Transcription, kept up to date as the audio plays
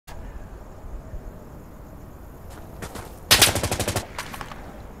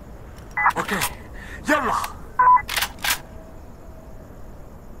اوكي يلا.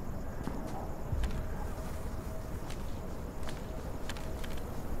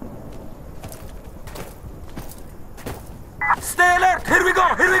 Stay alert! Here we go!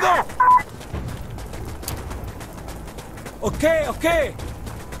 Here we go! اوكي اوكي.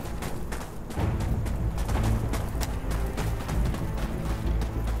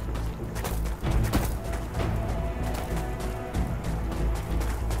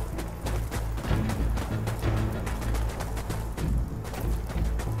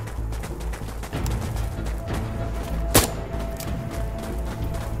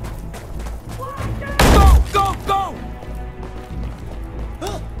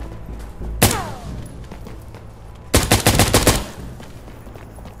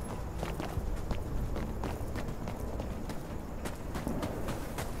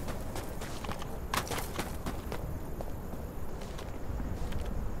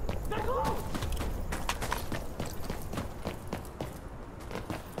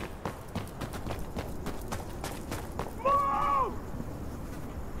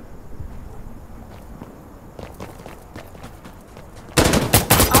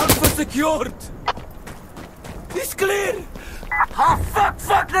 Secured! It's clear! Oh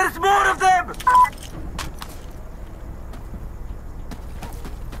fuck! There's more of them!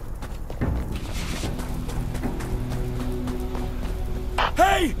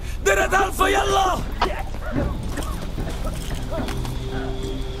 Hey! They're at Alpha, yalla!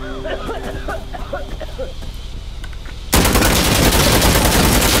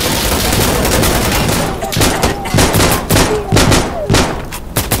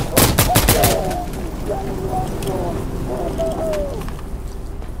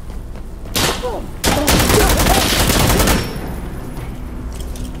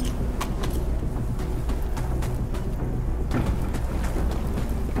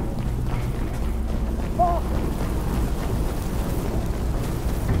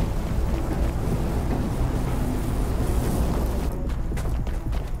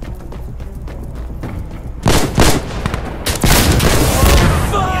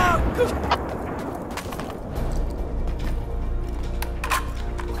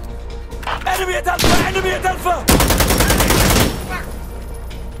 Enemy at Alpha!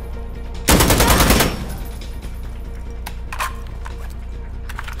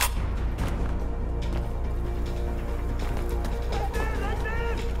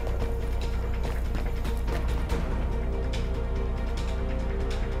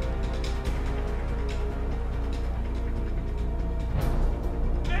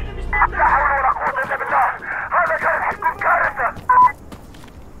 لا حول ولا قوة إلا بالله. هذا كان حكم كارثة.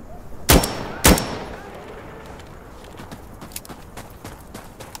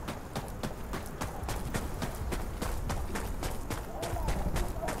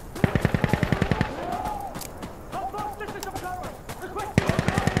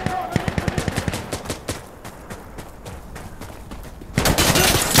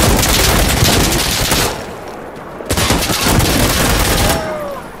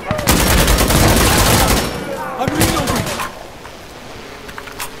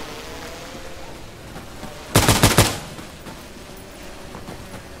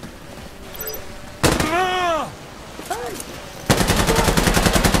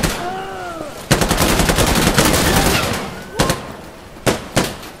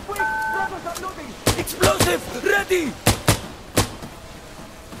 Explosive! Ready!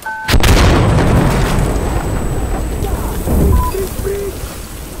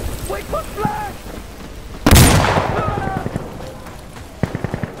 Wait for flash!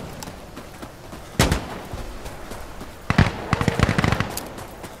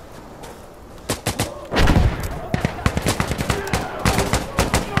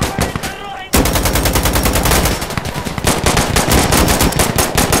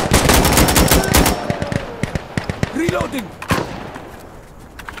 Reloading!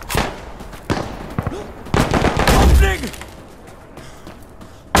 Opening!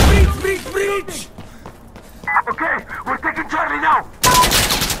 Breach! Okay, we're taking Charlie now!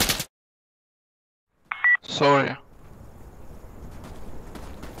 Sorry.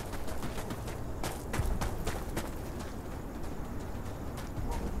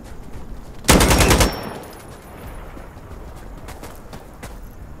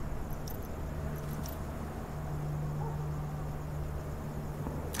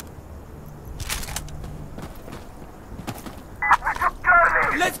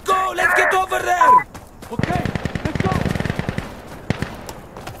 Let's go! Let's get over there! Okay, let's go!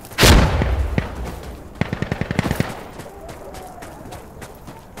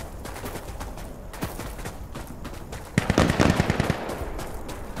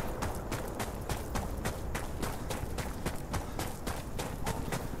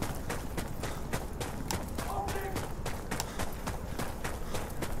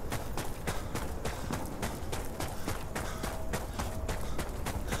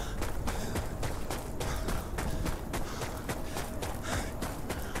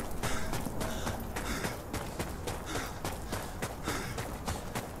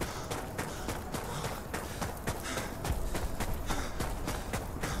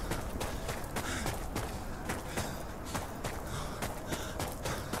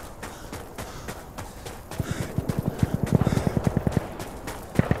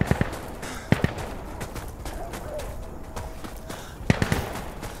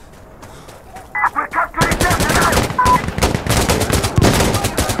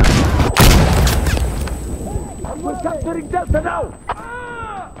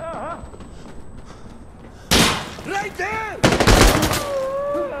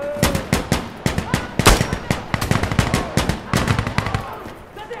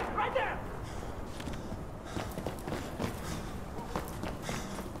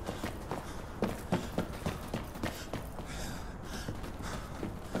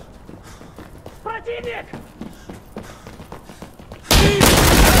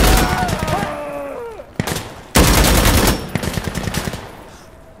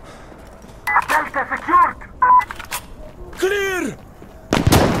 Delta secured! Clear!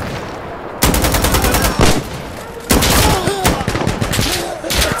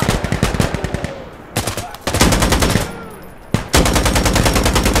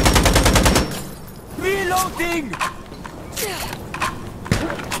 Reloading!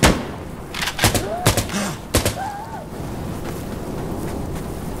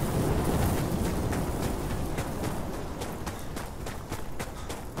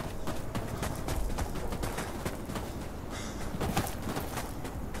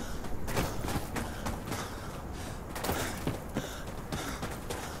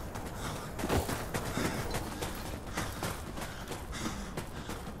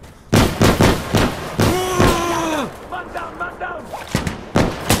 Man down!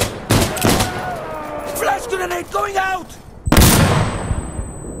 Flash grenade going out!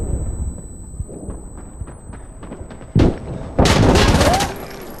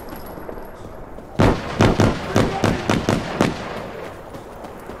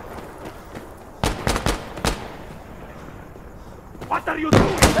 What are you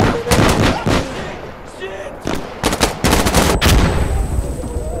doing? Shit!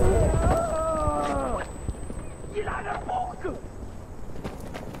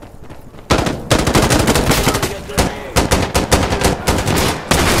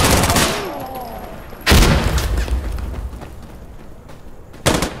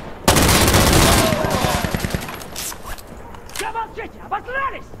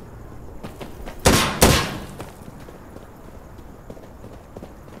 Обосрались!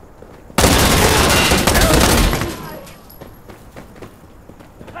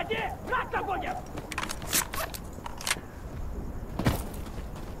 Ходи! Враг нагоним!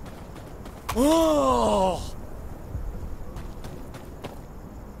 Oh!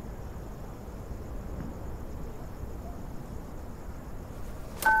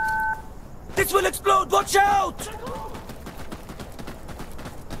 This will explode! Watch out!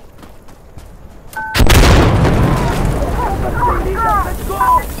 Let's go!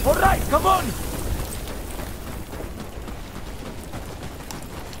 All right, come on!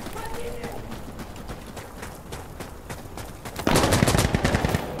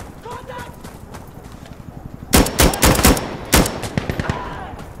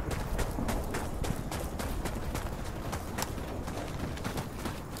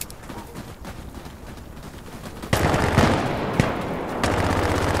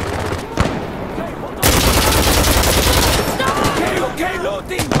 Okay,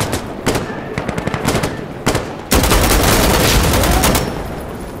 loading!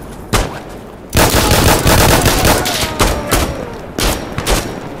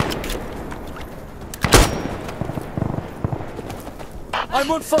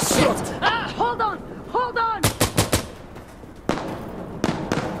 I'm on first shift! Hold on! Hold on!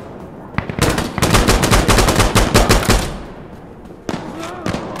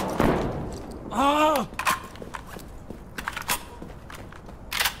 Ah!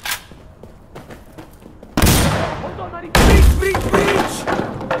 Breach!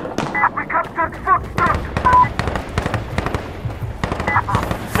 We captured Foxtrot!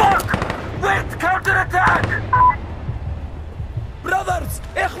 Fuck! Wait, counterattack! Brothers!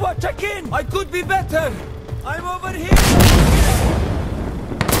 Ikhwa, check in! I could be better! I'm over here!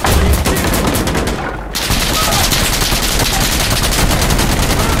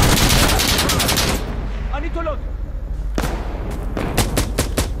 I need to load!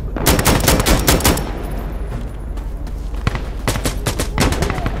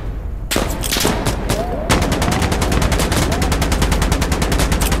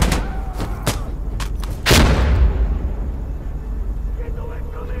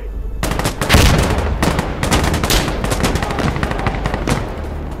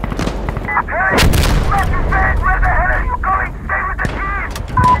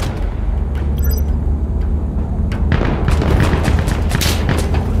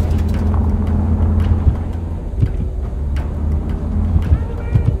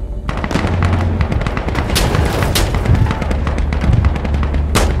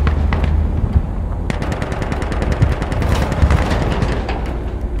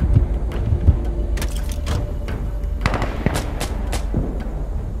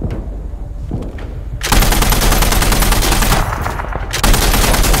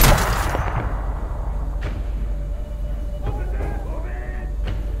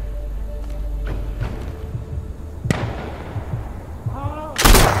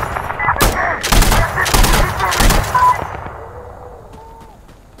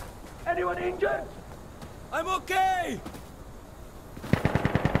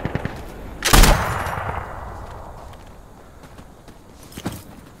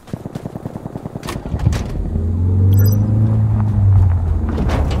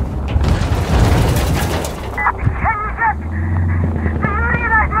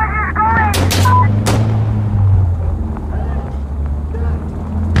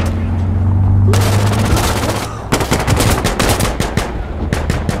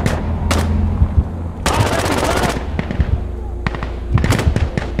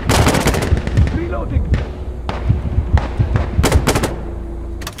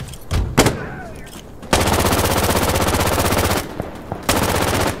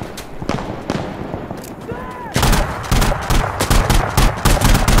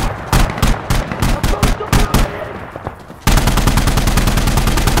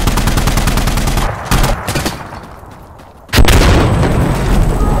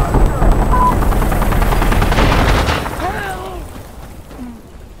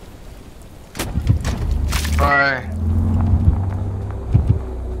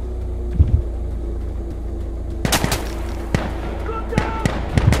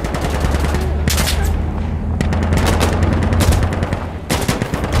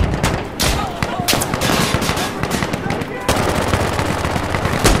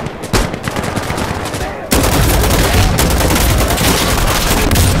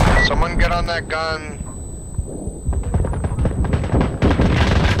 Get on that gun.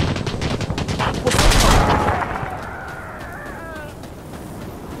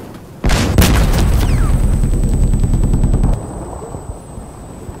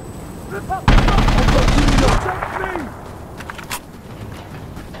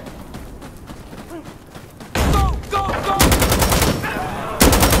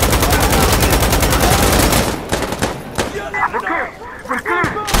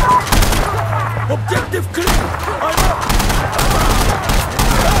 Objective clear! I'm up!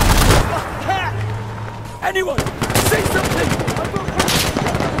 Anyone! Say something!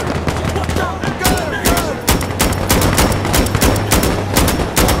 What the?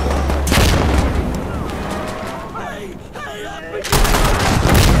 Hey,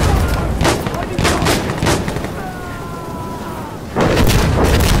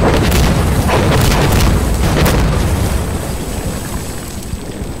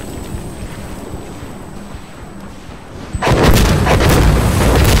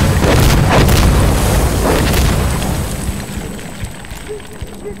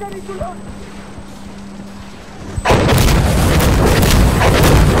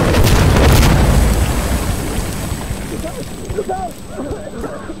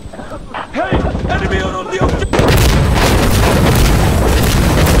 Hey! Enemy on the objective!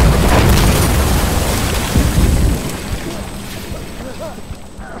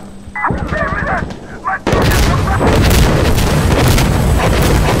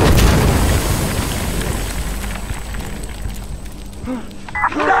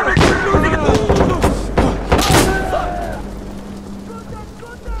 Damn it! We're losing it!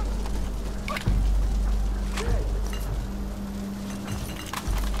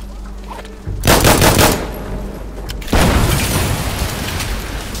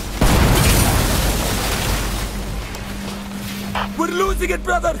 We're losing it,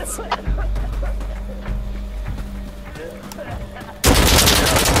 brothers!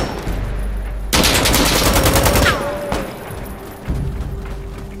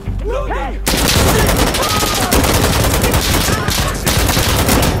 Loading!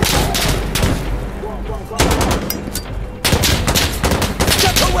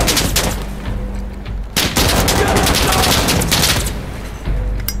 Step away!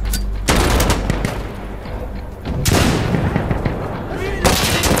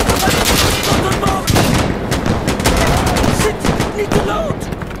 Need to load!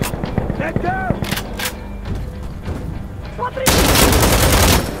 Let go!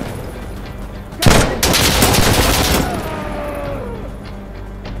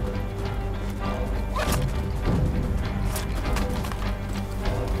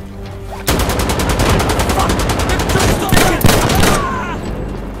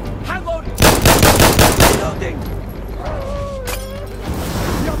 Hang on! Reloading!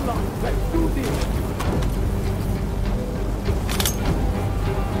 Yalla, let's do this!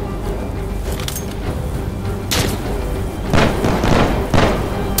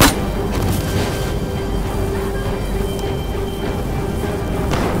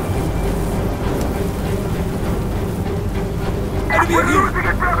 Enemy of you!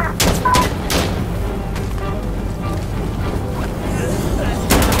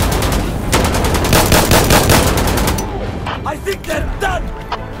 I think they're done!